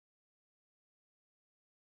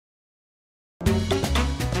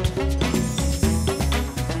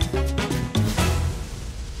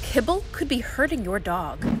kibble could be hurting your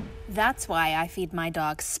dog. That's why I feed my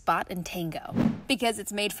dog Spot and Tango, because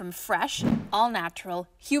it's made from fresh, all-natural,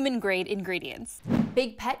 human-grade ingredients.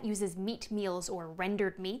 Big Pet uses meat meals or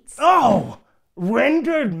rendered meats. Oh!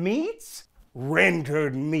 Rendered meats?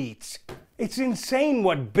 Rendered meats. It's insane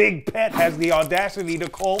what Big Pet has the audacity to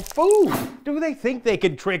call food. Do they think they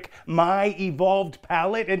can trick my evolved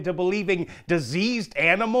palate into believing diseased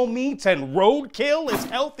animal meats and roadkill is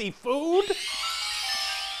healthy food?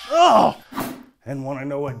 Oh! And want to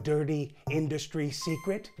know a dirty industry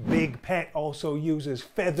secret? Big Pet also uses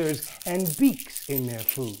feathers and beaks in their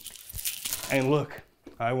food. And look,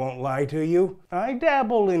 I won't lie to you. I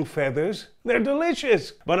dabble in feathers. They're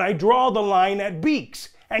delicious. But I draw the line at beaks.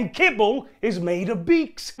 And kibble is made of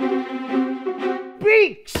beaks.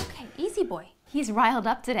 Beaks! Okay, easy boy. He's riled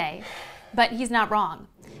up today. But he's not wrong.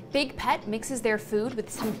 Big Pet mixes their food with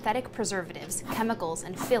synthetic preservatives, chemicals,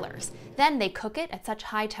 and fillers. Then they cook it at such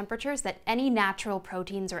high temperatures that any natural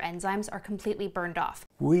proteins or enzymes are completely burned off.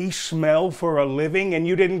 We smell for a living, and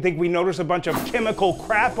you didn't think we noticed a bunch of chemical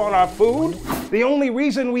crap on our food? The only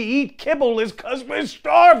reason we eat kibble is 'cause we're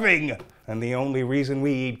starving. And the only reason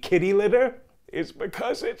we eat kitty litter is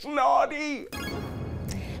because it's naughty.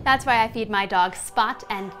 That's why I feed my dogs Spot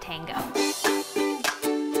and Tango.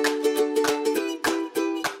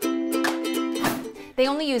 They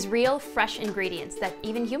only use real, fresh ingredients that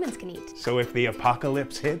even humans can eat. So if the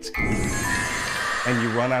apocalypse hits and you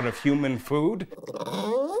run out of human food,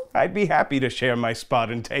 I'd be happy to share my Spot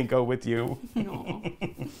and Tango with you.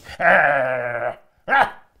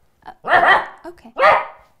 Okay.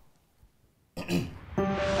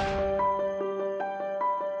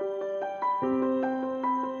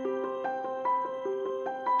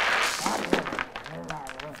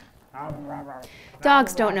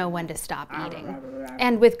 Dogs don't know when to stop eating.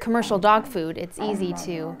 And with commercial dog food, it's easy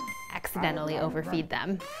to accidentally overfeed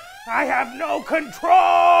them. I have no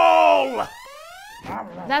control!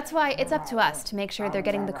 That's why it's up to us to make sure they're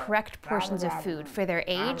getting the correct portions of food for their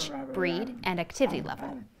age, breed, and activity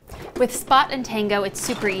level. With Spot and Tango, it's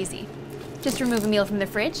super easy. Just remove a meal from the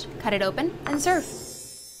fridge, cut it open, and serve.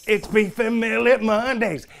 It's Beef and Millet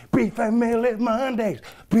Mondays, Beef and Millet Mondays,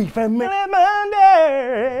 Beef and Millet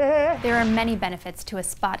Mondays. There are many benefits to a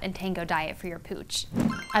Spot and Tango diet for your pooch.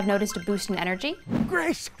 I've noticed a boost in energy.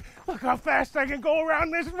 Grace, look how fast I can go around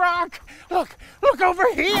this rock. Look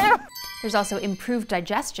over here. There's also improved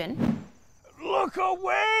digestion. Look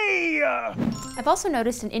away. I've also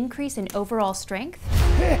noticed an increase in overall strength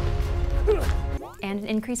and an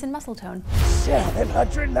increase in muscle tone.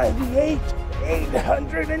 798,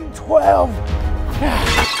 812.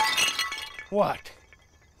 What?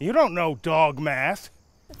 You don't know dog math.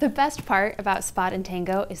 The best part about Spot and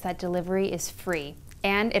Tango is that delivery is free,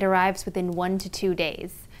 and it arrives within 1 to 2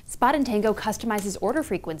 days. Spot and Tango customizes order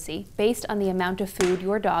frequency based on the amount of food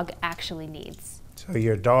your dog actually needs. So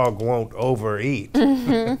your dog won't overeat.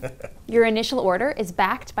 Your initial order is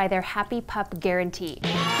backed by their Happy Pup Guarantee,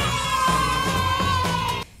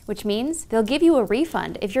 which means they'll give you a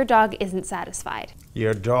refund if your dog isn't satisfied.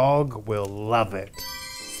 Your dog will love it.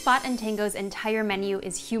 Spot and Tango's entire menu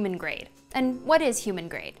is human grade. And what is human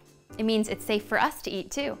grade? It means it's safe for us to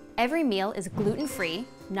eat too. Every meal is gluten-free,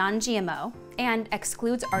 non-GMO, and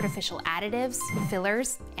excludes artificial additives,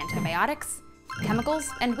 fillers, antibiotics, chemicals,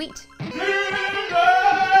 and wheat.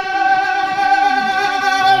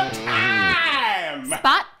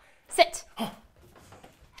 Spot, sit.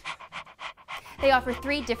 They offer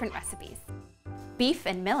 3 different recipes: beef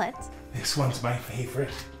and millet, This one's my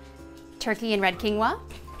favorite. turkey and red quinoa,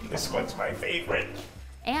 This one's my favorite.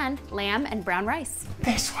 and lamb and brown rice.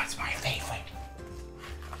 This one's my favorite.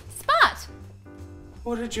 Spot!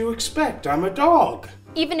 What did you expect? I'm a dog.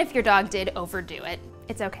 Even if your dog did overdo it,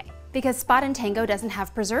 it's okay. Because Spot and Tango doesn't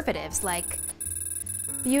have preservatives like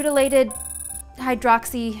butylated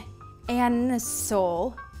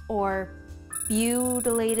hydroxyanisole or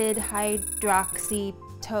butylated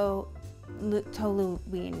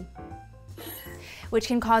hydroxytoluene, which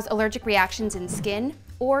can cause allergic reactions in skin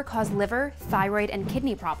or cause liver, thyroid, and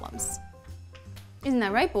kidney problems. Isn't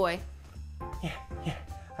that right, boy? Yeah.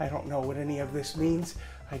 I don't know what any of this means.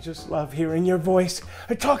 I just love hearing your voice.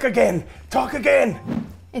 Talk again.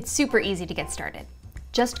 It's super easy to get started.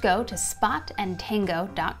 Just go to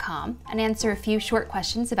spotandtango.com and answer a few short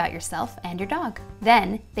questions about yourself and your dog.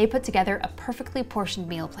 Then they put together a perfectly portioned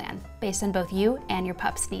meal plan based on both you and your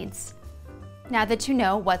pup's needs. Now that you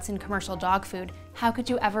know what's in commercial dog food, how could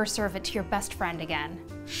you ever serve it to your best friend again?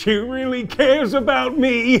 She really cares about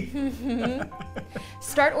me.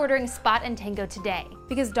 Start ordering Spot and Tango today,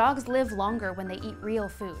 because dogs live longer when they eat real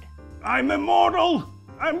food. I'm immortal.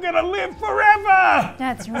 I'm gonna live forever!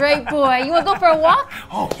 That's right, boy. You wanna go for a walk?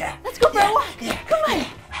 Oh, yeah. Let's go for a walk. Yeah. Come on.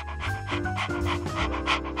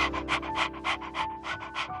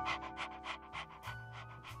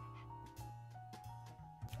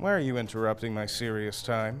 Why are you interrupting my serious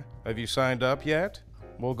time? Have you signed up yet?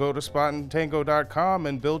 Well, go to spotandtango.com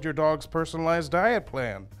and build your dog's personalized diet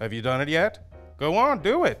plan. Have you done it yet? Go on,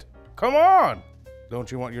 do it. Come on.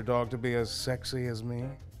 Don't you want your dog to be as sexy as me?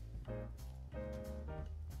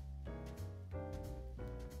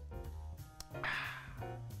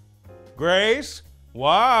 Grace,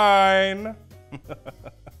 wine.